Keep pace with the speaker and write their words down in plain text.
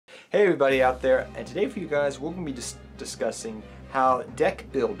Hey everybody out there, and today for you guys we're going to be discussing how deck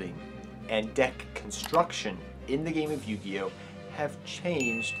building and deck construction in the game of Yu-Gi-Oh! Have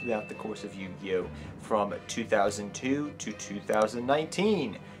changed throughout the course of Yu-Gi-Oh! From 2002 to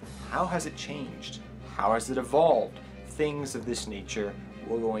 2019. How has it changed? How has it evolved? Things of this nature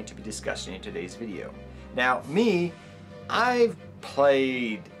we're going to be discussing in today's video. Now me, I've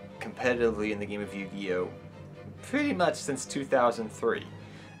played competitively in the game of Yu-Gi-Oh! Pretty much since 2003.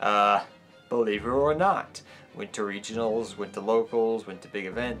 Believe it or not, went to regionals, went to locals, went to big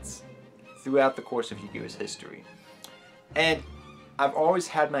events throughout the course of Yu-Gi-Oh!'s history. And I've always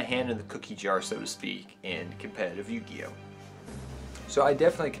had my hand in the cookie jar, so to speak, in competitive Yu-Gi-Oh! So I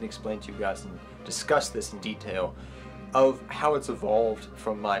definitely can explain to you guys and discuss this in detail of how it's evolved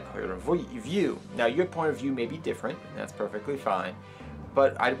from my point of view. Now your point of view may be different, and that's perfectly fine,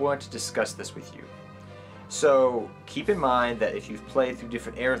 but I want to discuss this with you. So keep in mind that if you've played through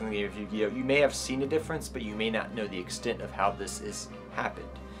different eras in the game of Yu-Gi-Oh! You may have seen a difference, but you may not know the extent of how this has happened.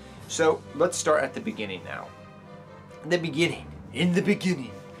 So let's start at the beginning now. In the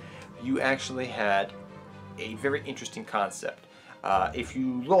beginning, you actually had a very interesting concept. If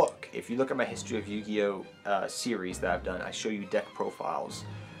you look at my History of Yu-Gi-Oh! Series that I've done, I show you deck profiles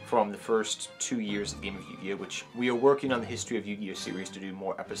from the first 2 years of the game of Yu-Gi-Oh! Which we are working on the History of Yu-Gi-Oh! Series to do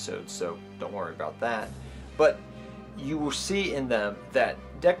more episodes, so don't worry about that. But you will see in them that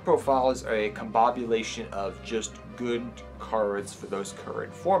deck profiles are a combobulation of just good cards for those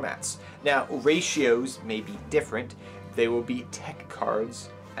current formats. Now, ratios may be different. They will be tech cards,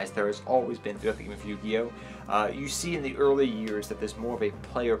 as there has always been throughout the game of Yu-Gi-Oh! You see in the early years that there's more of a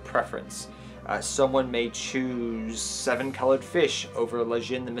player preference. Someone may choose 7-colored fish over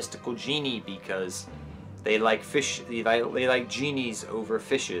Lejin the Mystical Genie because they like fish. They like genies over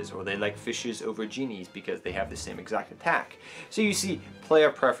fishes, or they like fishes over genies because they have the same exact attack. So you see player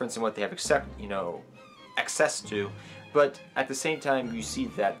preference and what they have access to, but at the same time you see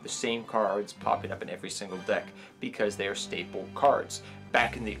that the same cards popping up in every single deck because they are staple cards.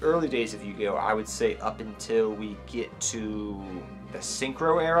 Back in the early days of Yu-Gi-Oh! I would say up until we get to the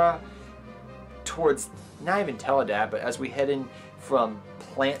Synchro era, towards not even Teledad, but as we head in from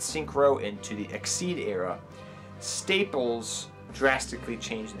Plant Synchro into the Exceed era, staples drastically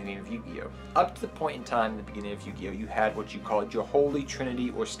changed in the game of Yu-Gi-Oh! Up to the point in time in the beginning of Yu-Gi-Oh! You had what you called your Holy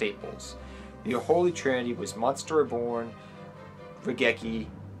Trinity or staples. Your Holy Trinity was Monster Reborn, Regeki,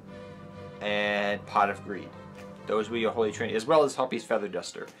 and Pot of Greed. Those were your Holy Trinity, as well as Harpy's Feather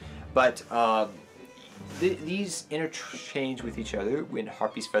Duster. But these interchange with each other. When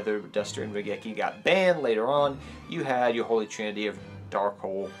Harpy's Feather Duster and Regeki got banned later on, you had your Holy Trinity of Dark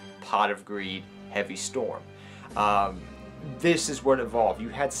Hole, Pot of Greed, Heavy Storm. This is what evolved. You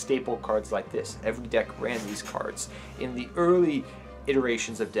had staple cards like this. Every deck ran these cards. In the early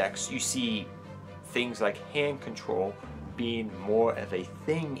iterations of decks, you see things like hand control being more of a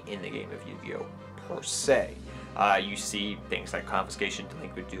thing in the game of Yu-Gi-Oh! Per se. You see things like Confiscation,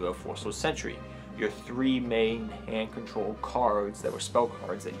 Delinquent Duo, Forceless Sentry. Your three main hand control cards that were spell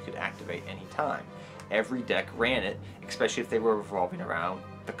cards that you could activate anytime. Every deck ran it, especially if they were revolving around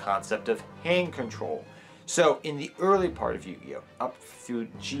the concept of hand control. So in the early part of Yu-Gi-Oh! Up through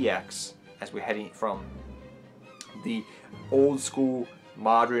GX, as we're heading from the old school,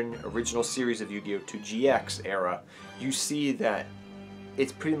 modern, original series of Yu-Gi-Oh! To GX era, you see that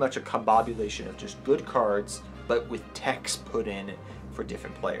it's pretty much a combobulation of just good cards, but with text put in for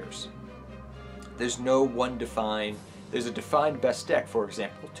different players. There's no one defined, there's a defined best deck, for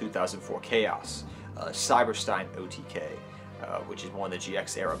example, 2004 Chaos, Cyberstein OTK, which is more in the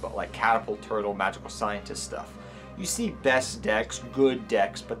GX era, but like Catapult Turtle, Magical Scientist stuff. You see best decks, good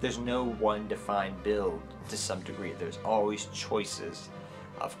decks, but there's no one defined build to some degree. There's always choices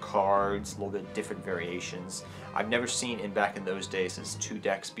of cards, a little bit different variations. I've never seen back in those days as two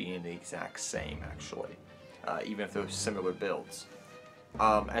decks being the exact same, actually, even if they're similar builds.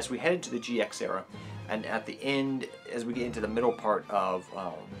 As we head into the GX era, and at the end, as we get into the middle part of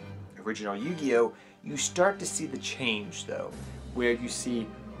original Yu-Gi-Oh!, you start to see the change, though, where you see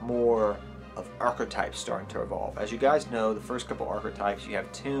more of archetypes starting to evolve. As you guys know, the first couple archetypes, you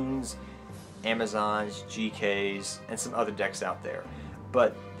have Toons, Amazons, GKs, and some other decks out there.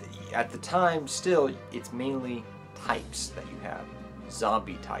 But at the time, still, it's mainly types that you have.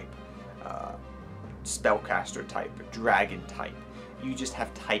 Zombie type, Spellcaster type, Dragon type. You just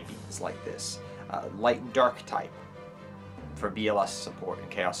have typings like this. Light and Dark type for BLS support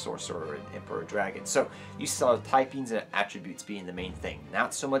and Chaos Sorcerer and Emperor Dragon. So you saw typings and attributes being the main thing.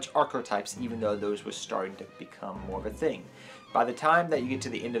 Not so much archetypes, even though those were starting to become more of a thing. By the time that you get to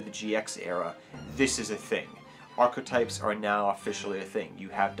the end of the GX era, this is a thing. Archetypes are now officially a thing. You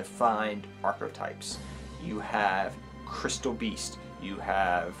have defined archetypes. You have Crystal Beast. You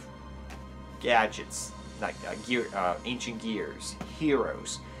have gadgets, like ancient gears,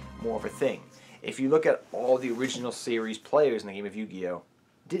 heroes, more of a thing. If you look at all the original series players in the game of Yu-Gi-Oh!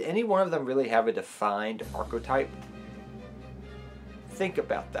 Did any one of them really have a defined archetype? Think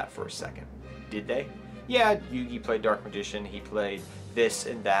about that for a second. Did they? Yeah, Yugi played Dark Magician, he played this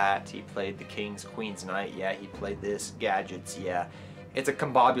and that, he played the King's Queen's Knight, yeah, he played this, gadgets, yeah. It's a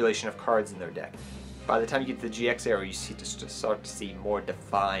combobulation of cards in their deck. By the time you get to the GX era, you start to see more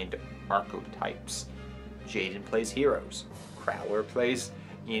defined archetypes. Jaden plays heroes. Crowler plays,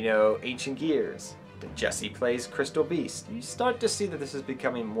 Ancient Gears. Jesse plays Crystal Beast. You start to see that this is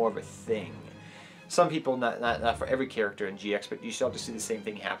becoming more of a thing. Some people, not for every character in GX, but you start to see the same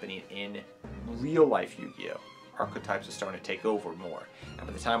thing happening in real life Yu-Gi-Oh! Archetypes are starting to take over more. And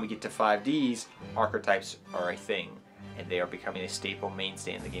by the time we get to 5Ds, archetypes are a thing. And they are becoming a staple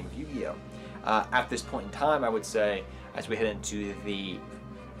mainstay in the game of Yu-Gi-Oh! At this point in time, I would say, as we head into the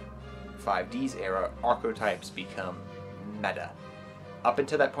 5Ds era, archetypes become meta. Up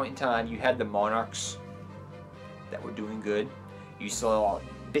until that point in time, you had the Monarchs that were doing good. You saw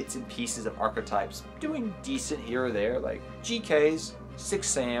bits and pieces of archetypes doing decent here or there, like GKs, 6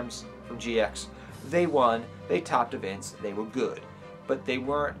 Sams from GX. They won, they topped events, they were good. But they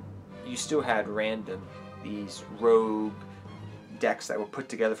weren't, you still had random, these rogue decks that were put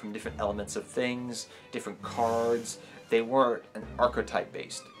together from different elements of things, different cards. They weren't an archetype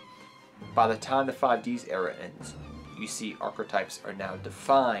based. By the time the 5Ds era ends, you see archetypes are now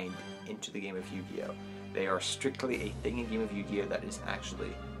defined into the game of Yu-Gi-Oh! They are strictly a thing in game of Yu-Gi-Oh! That is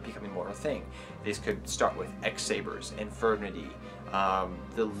actually becoming more of a thing. This could start with X-Sabers, Infernity.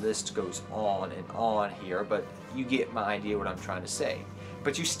 The list goes on and on here, but you get my idea what I'm trying to say.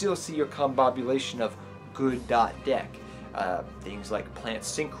 But you still see your combobulation of good deck. Things like Plant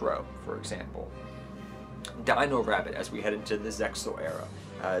Synchro, for example. Dino Rabbit, as we head into the Zexal era.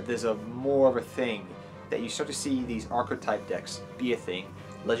 There's more of a thing that you start to see these archetype decks be a thing.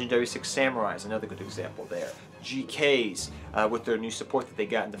 Legendary 6 Samurai is another good example there. GKs, with their new support that they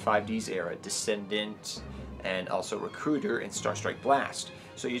got in the 5Ds era, Descendant, and also Recruiter and Star Strike Blast.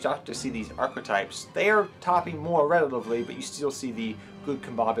 So you start to see these archetypes. They are topping more relatively, but you still see the good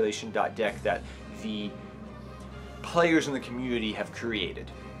combobulation deck that the players in the community have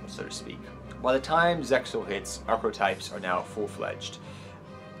created, so to speak. By the time Zexal hits, archetypes are now full-fledged.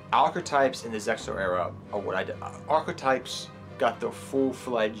 Archetypes in the Zexal era are what I did. Archetypes got their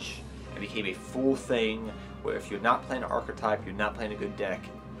full-fledged and became a full thing where if you're not playing an archetype, you're not playing a good deck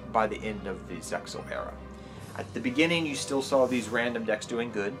by the end of the Zexal era. At the beginning, you still saw these random decks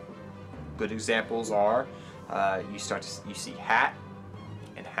doing good. Good examples are, you see Hat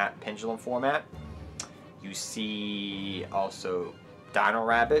and Hat Pendulum format. You see also Dino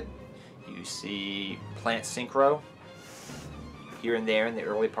Rabbit. You see Plant Synchro here and there in the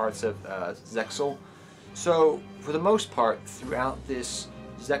early parts of Zexal. So for the most part, throughout this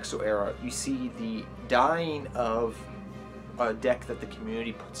Zexal era, you see the dying of a deck that the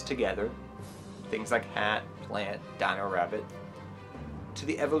community puts together, things like Hat, Plant, Dino Rabbit, to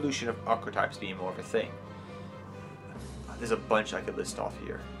the evolution of archetypes being more of a thing. There's a bunch I could list off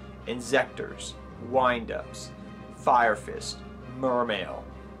here. Inzectors, Windups, Fire Fist, Mermail.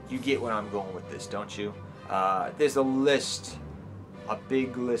 You get where I'm going with this, don't you? There's a list, a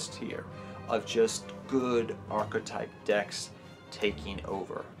big list here, of just good archetype decks taking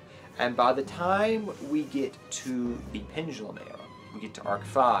over. And by the time we get to the Pendulum era, we get to Arc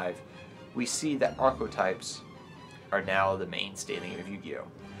 5, we see that archetypes are now the mainstay in the game of Yu-Gi-Oh!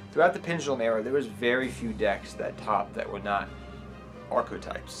 Throughout the Pendulum era, there was very few decks that topped that were not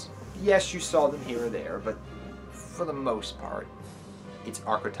archetypes. Yes, you saw them here or there, but for the most part, it's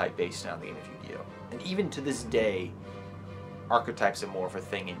archetype based now in the game of Yu-Gi-Oh! And even to this day, archetypes are more of a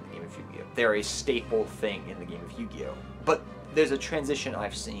thing in the game of Yu-Gi-Oh! They're a staple thing in the game of Yu-Gi-Oh! But there's a transition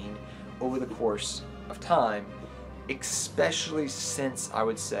I've seen over the course of time, especially since, I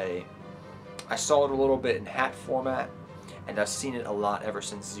would say, I saw it a little bit in Hat format, and I've seen it a lot ever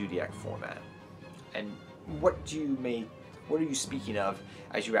since Zodiac format. And what are you speaking of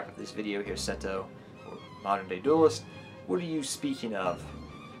as you wrap up this video here, Seto, or Modern Day Duelist? What are you speaking of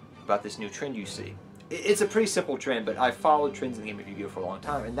about this new trend you see? It's a pretty simple trend, but I've followed trends in the game of Yu-Gi-Oh! For a long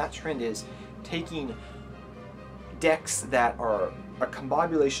time, and that trend is taking decks that are a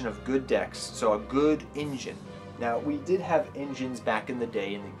combobulation of good decks, so a good engine. Now, we did have engines back in the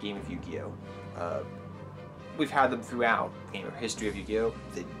day in the game of Yu-Gi-Oh! We've had them throughout the history of Yu-Gi-Oh!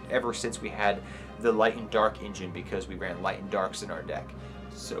 Ever since we had the Light and Dark engine, because we ran Light and Darks in our deck.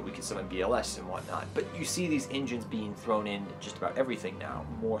 so we can summon BLS and whatnot. But you see these engines being thrown in just about everything now,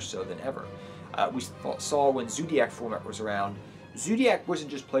 more so than ever. We saw when Zodiac format was around, Zodiac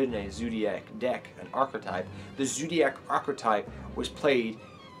wasn't just played in a Zodiac deck, an archetype. The Zodiac archetype was played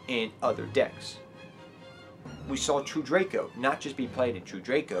in other decks. We saw True Draco not just be played in True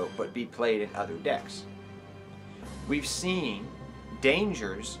Draco, but be played in other decks. We've seen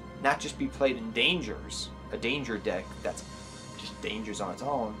Dangers not just be played in Dangers, a Danger deck that's just Dangers on its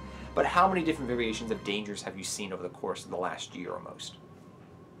own, but how many different variations of Dangers have you seen over the course of the last year almost?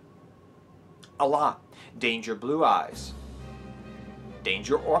 A lot. Danger Blue Eyes,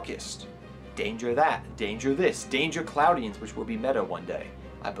 Danger Orchist, Danger that, Danger this, Danger Cloudians, which will be meta one day.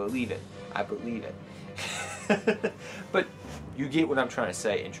 I believe it. I believe it. But you get what I'm trying to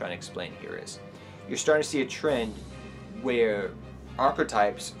say and trying to explain here is, you're starting to see a trend where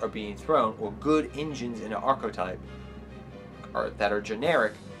archetypes are being thrown, or good engines in an archetype that are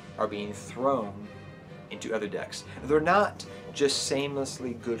generic are being thrown into other decks. They're not just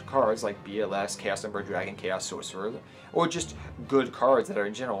shamelessly good cards like BLS, Chaos Emperor Dragon, Chaos Sorcerer, or just good cards that are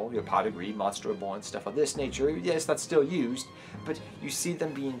in general, Pot of Greed, Monster Reborn, stuff of this nature. Yes, that's still used, but you see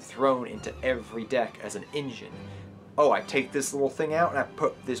them being thrown into every deck as an engine. Oh, I take this little thing out and I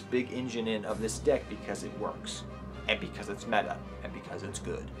put this big engine in of this deck because it works, and because it's meta, and because it's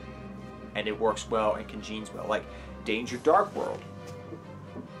good, and it works well and congenes well. Like Danger Dark World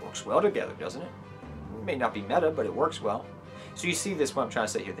works well together, doesn't it? It may not be meta, but it works well. So you see this, what I'm trying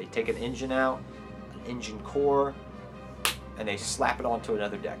to say here. They take an engine out, an engine core, and they slap it onto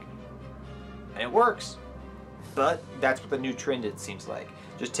another deck. And it works. But that's what the new trend, it seems like.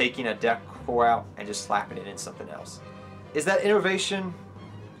 Just taking a deck core out and just slapping it in something else. Is that innovation?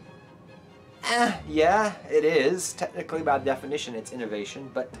 Yeah, it is. Technically, by definition, it's innovation,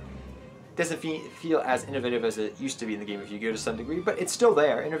 but it doesn't feel as innovative as it used to be in the game of Yu-Gi-Oh! To some degree, but it's still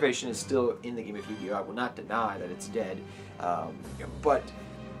there. Innovation is still in the game of Yu-Gi-Oh! I will not deny that it's dead, but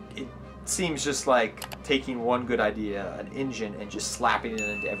it seems just like taking one good idea, an engine, and just slapping it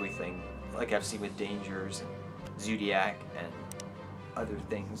into everything, like I've seen with Dangers and Zodiac and other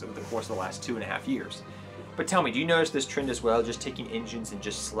things over the course of the last 2.5 years. But tell me, do you notice this trend as well, just taking engines and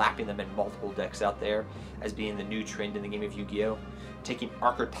just slapping them in multiple decks out there as being the new trend in the game of Yu-Gi-Oh? Taking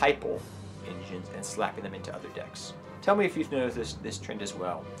archetypal engines and slapping them into other decks. Tell me if you've noticed this trend as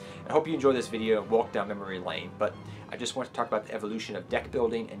well. I hope you enjoyed this video and walk down memory lane, but I just want to talk about the evolution of deck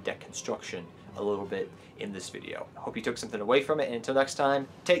building and deck construction a little bit in this video. I hope you took something away from it, and until next time,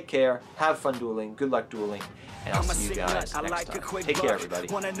 take care, have fun dueling, good luck dueling, and I'll see you guys next time. Take care, everybody.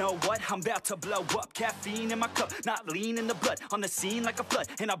 Wanna know what? I'm about to blow up. Caffeine in my cup, not lean in the blood. On the scene like a flood,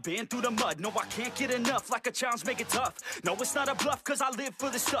 and I've been through the mud. No, I can't get enough, like a challenge, make it tough. No, it's not a bluff, cause I live for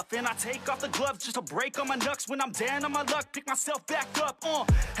this stuff. And I take off the gloves just to break on my knucks. When I'm down on my luck, pick myself back up.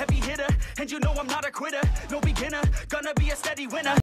 Heavy hitter, and you know I'm not a quitter. No beginner, gonna be a steady winner.